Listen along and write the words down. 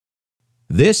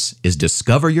This is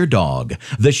Discover Your Dog,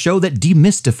 the show that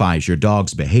demystifies your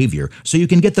dog's behavior so you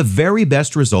can get the very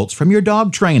best results from your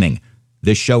dog training.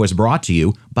 This show is brought to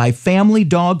you by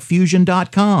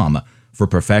FamilyDogFusion.com. For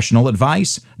professional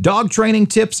advice, dog training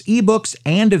tips, ebooks,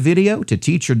 and a video to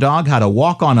teach your dog how to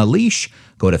walk on a leash,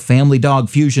 go to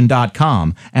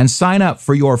FamilyDogFusion.com and sign up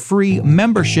for your free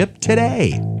membership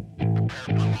today. 3,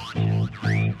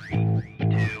 2,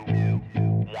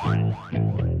 1.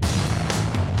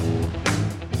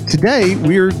 Today,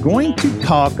 we're going to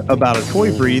talk about a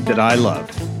toy breed that I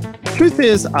love. Truth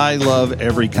is, I love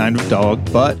every kind of dog,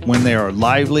 but when they are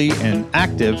lively and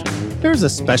active, there's a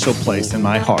special place in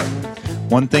my heart.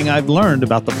 One thing I've learned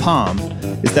about the Pom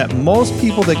is that most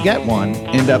people that get one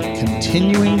end up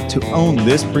continuing to own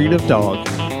this breed of dog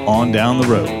on down the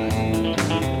road.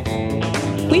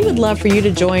 We would love for you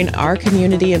to join our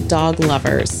community of dog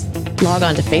lovers. Log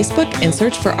on to Facebook and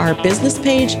search for our business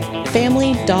page,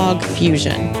 Family Dog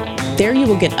Fusion. There you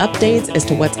will get updates as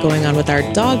to what's going on with our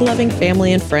dog-loving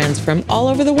family and friends from all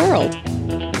over the world.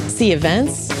 See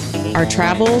events, our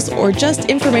travels, or just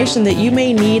information that you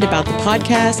may need about the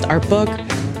podcast, our book,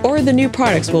 or the new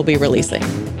products we'll be releasing.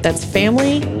 That's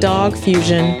Family Dog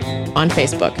Fusion on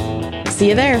Facebook. See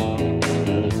you there.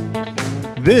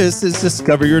 This is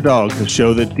Discover Your Dog, the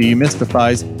show that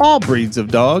demystifies all breeds of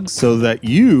dogs so that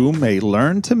you may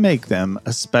learn to make them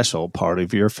a special part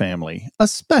of your family,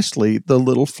 especially the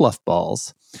little fluff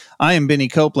balls. I am Benny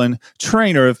Copeland,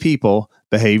 trainer of people,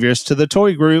 behaviors to the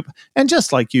toy group, and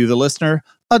just like you, the listener,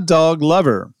 a dog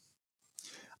lover.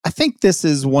 I think this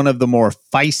is one of the more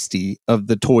feisty of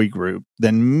the toy group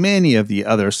than many of the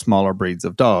other smaller breeds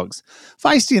of dogs.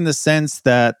 Feisty in the sense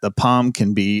that the Pom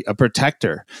can be a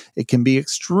protector. It can be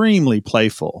extremely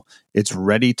playful. It's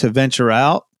ready to venture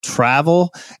out,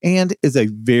 travel, and is a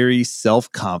very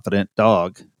self-confident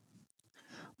dog.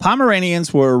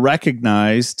 Pomeranians were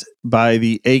recognized by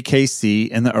the AKC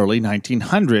in the early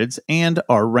 1900s and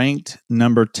are ranked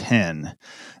number 10.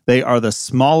 They are the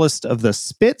smallest of the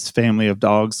Spitz family of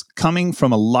dogs, coming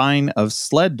from a line of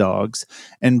sled dogs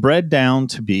and bred down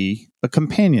to be a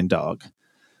companion dog.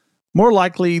 More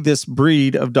likely, this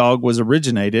breed of dog was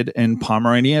originated in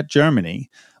Pomerania, Germany,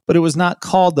 but it was not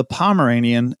called the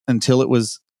Pomeranian until it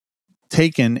was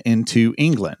taken into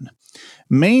England.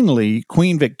 Mainly,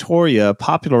 Queen Victoria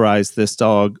popularized this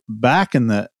dog back in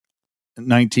the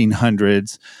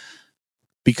 1900s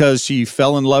because she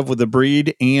fell in love with the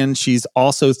breed, and she's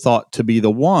also thought to be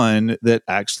the one that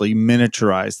actually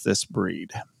miniaturized this breed.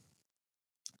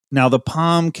 Now, the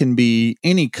Pom can be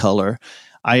any color.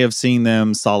 I have seen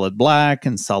them solid black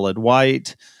and solid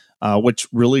white, which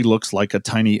really looks like a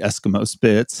tiny Eskimo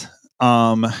Spitz.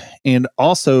 And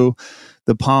also,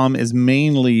 the Pom is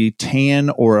mainly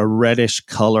tan or a reddish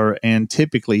color and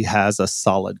typically has a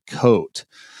solid coat.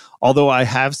 Although I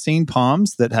have seen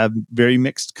Poms that have very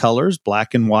mixed colors,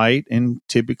 black and white, and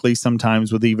typically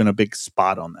sometimes with even a big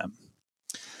spot on them.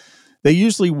 They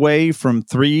usually weigh from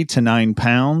 3 to 9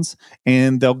 pounds,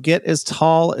 and they'll get as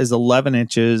tall as 11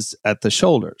 inches at the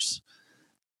shoulders.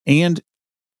 And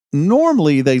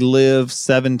normally they live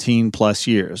 17 plus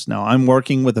years. Now, I'm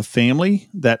working with a family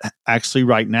that actually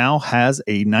right now has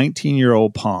a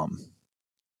 19-year-old Pom.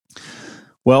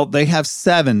 Well, they have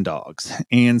 7 dogs,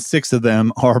 and 6 of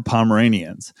them are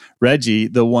Pomeranians. Reggie,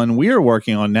 the one we are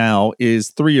working on now, is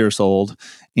 3 years old,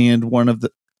 and one of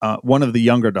the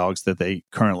younger dogs that they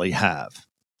currently have.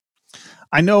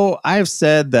 I know I have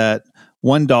said that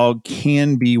 1 dog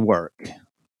can be work.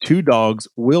 2 dogs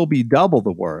will be double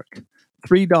the work.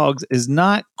 3 dogs is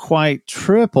not quite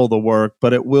triple the work,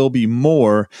 but it will be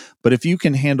more. But if you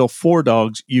can handle 4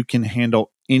 dogs, you can handle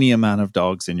any amount of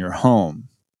dogs in your home.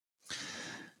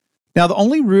 Now, the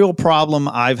only real problem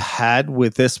I've had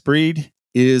with this breed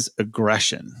is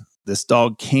aggression. This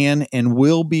dog can and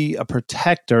will be a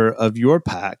protector of your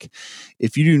pack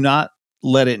if you do not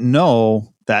let it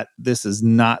know that this is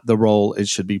not the role it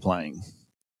should be playing.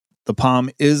 The Pom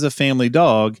is a family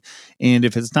dog, and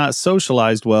if it's not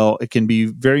socialized well, it can be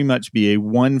very much be a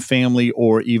one family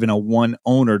or even a one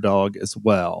owner dog as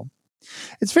well.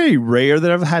 It's very rare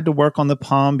that I've had to work on the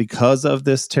Pom because of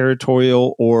this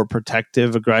territorial or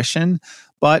protective aggression,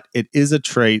 but it is a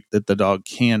trait that the dog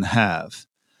can have.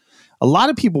 A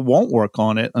lot of people won't work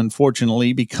on it,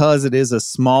 unfortunately, because it is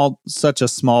such a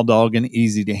small dog and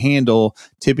easy to handle.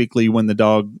 Typically, when the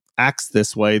dog acts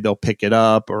this way, they'll pick it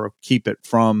up or keep it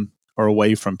from or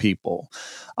away from people.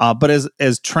 But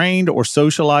as trained or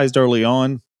socialized early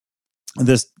on,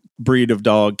 this breed of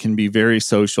dog can be very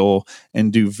social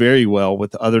and do very well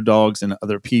with other dogs and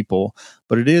other people.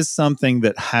 But it is something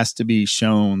that has to be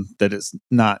shown that it's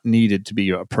not needed to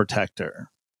be a protector.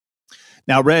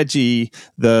 Now, Reggie,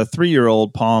 the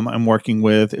 3-year-old Pom I'm working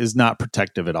with, is not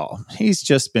protective at all. He's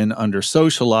just been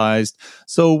under-socialized,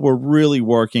 so we're really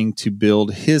working to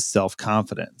build his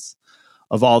self-confidence.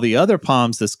 Of all the other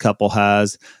Poms this couple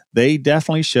has, they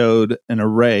definitely showed an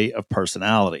array of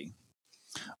personality.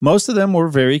 Most of them were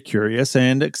very curious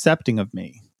and accepting of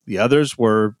me. The others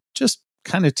were just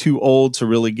kind of too old to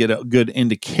really get a good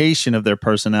indication of their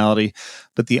personality,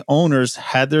 but the owners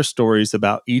had their stories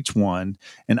about each one,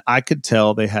 and I could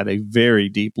tell they had a very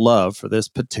deep love for this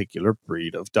particular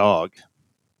breed of dog.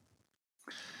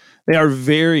 They are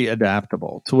very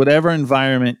adaptable to whatever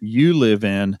environment you live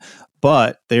in,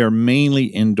 but they are mainly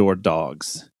indoor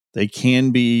dogs. They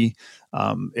can be,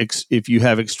 if you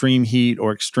have extreme heat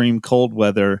or extreme cold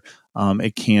weather,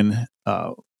 it can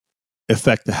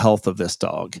affect the health of this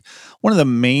dog. One of the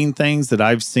main things that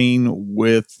I've seen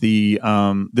with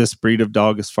this breed of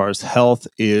dog as far as health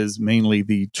is mainly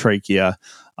the trachea.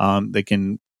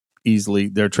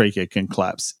 Their trachea can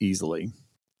collapse easily,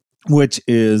 which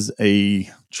is a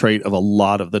trait of a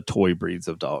lot of the toy breeds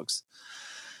of dogs.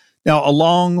 Now,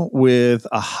 along with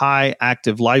a high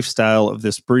active lifestyle of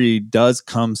this breed does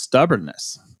come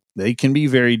stubbornness. They can be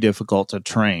very difficult to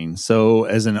train. So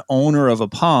as an owner of a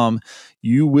Pom,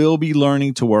 you will be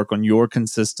learning to work on your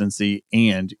consistency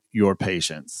and your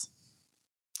patience.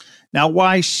 Now,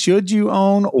 why should you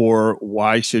own or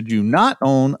why should you not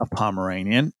own a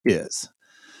Pomeranian is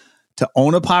to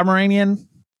own a Pomeranian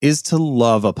is to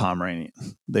love a Pomeranian.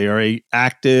 They are an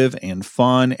active and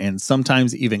fun and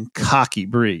sometimes even cocky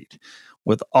breed.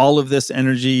 With all of this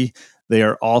energy, they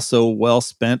are also well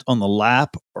spent on the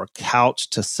lap or couch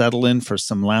to settle in for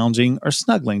some lounging or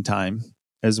snuggling time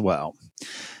as well.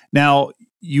 Now,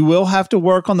 you will have to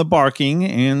work on the barking,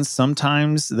 and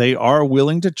sometimes they are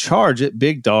willing to charge at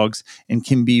big dogs and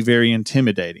can be very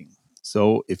intimidating.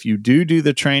 So if you do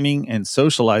the training and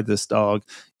socialize this dog,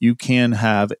 you can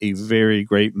have a very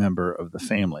great member of the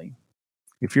family.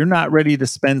 If you're not ready to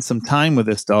spend some time with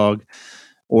this dog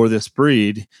or this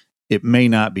breed, it may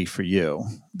not be for you.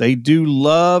 They do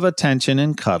love attention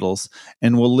and cuddles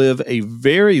and will live a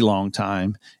very long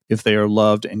time if they are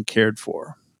loved and cared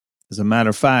for. As a matter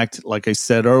of fact, like I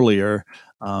said earlier,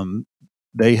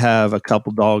 they have a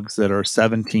couple dogs that are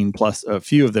 17 plus. A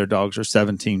few of their dogs are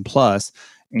 17 plus,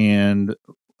 and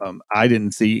I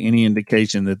didn't see any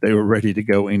indication that they were ready to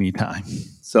go anytime.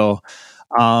 So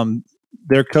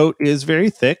their coat is very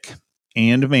thick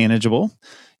and manageable.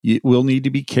 You will need to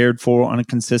be cared for on a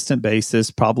consistent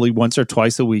basis. Probably once or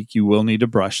twice a week, you will need to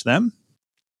brush them.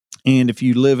 And if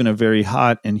you live in a very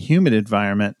hot and humid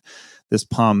environment, this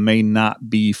Pom may not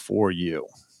be for you.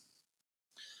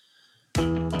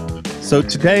 So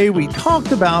today we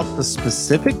talked about the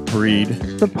specific breed,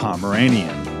 the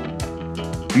Pomeranian.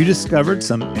 You discovered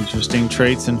some interesting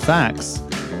traits and facts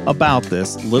about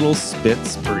this little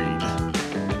Spitz breed.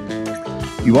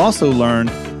 You also learned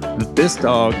that this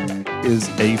dog is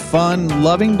a fun,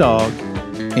 loving dog,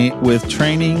 and with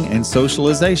training and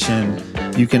socialization,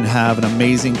 you can have an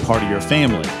amazing part of your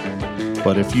family.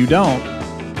 But if you don't,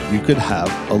 you could have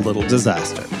a little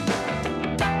disaster.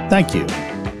 Thank you.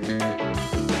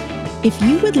 If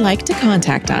you would like to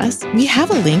contact us, we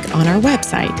have a link on our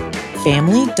website,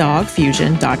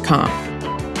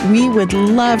 familydogfusion.com. We would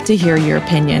love to hear your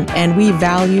opinion, and we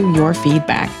value your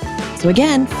feedback. So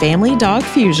again,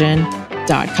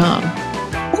 familydogfusion.com.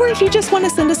 Or if you just want to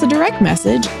send us a direct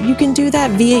message, you can do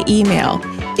that via email.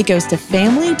 It goes to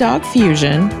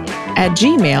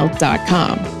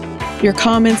familydogfusion@gmail.com. Your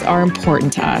comments are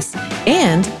important to us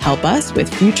and help us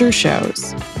with future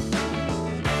shows.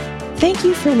 Thank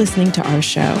you for listening to our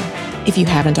show. If you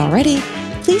haven't already,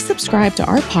 please subscribe to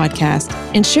our podcast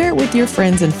and share it with your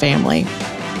friends and family.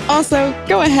 Also,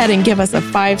 go ahead and give us a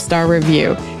 5-star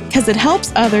review because it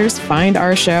helps others find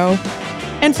our show.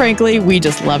 And frankly, we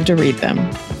just love to read them.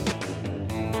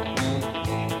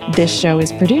 This show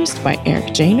is produced by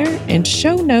Eric Janer, and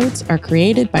show notes are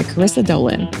created by Carissa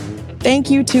Dolan. Thank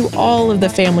you to all of the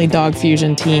Family Dog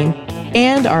Fusion team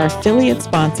and our affiliate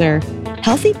sponsor,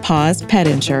 Healthy Paws Pet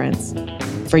Insurance.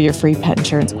 For your free pet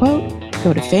insurance quote,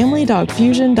 go to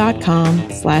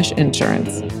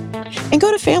familydogfusion.com/insurance. And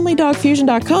go to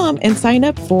familydogfusion.com and sign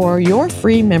up for your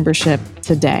free membership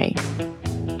today.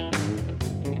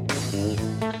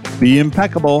 Be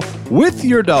impeccable with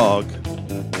your dog.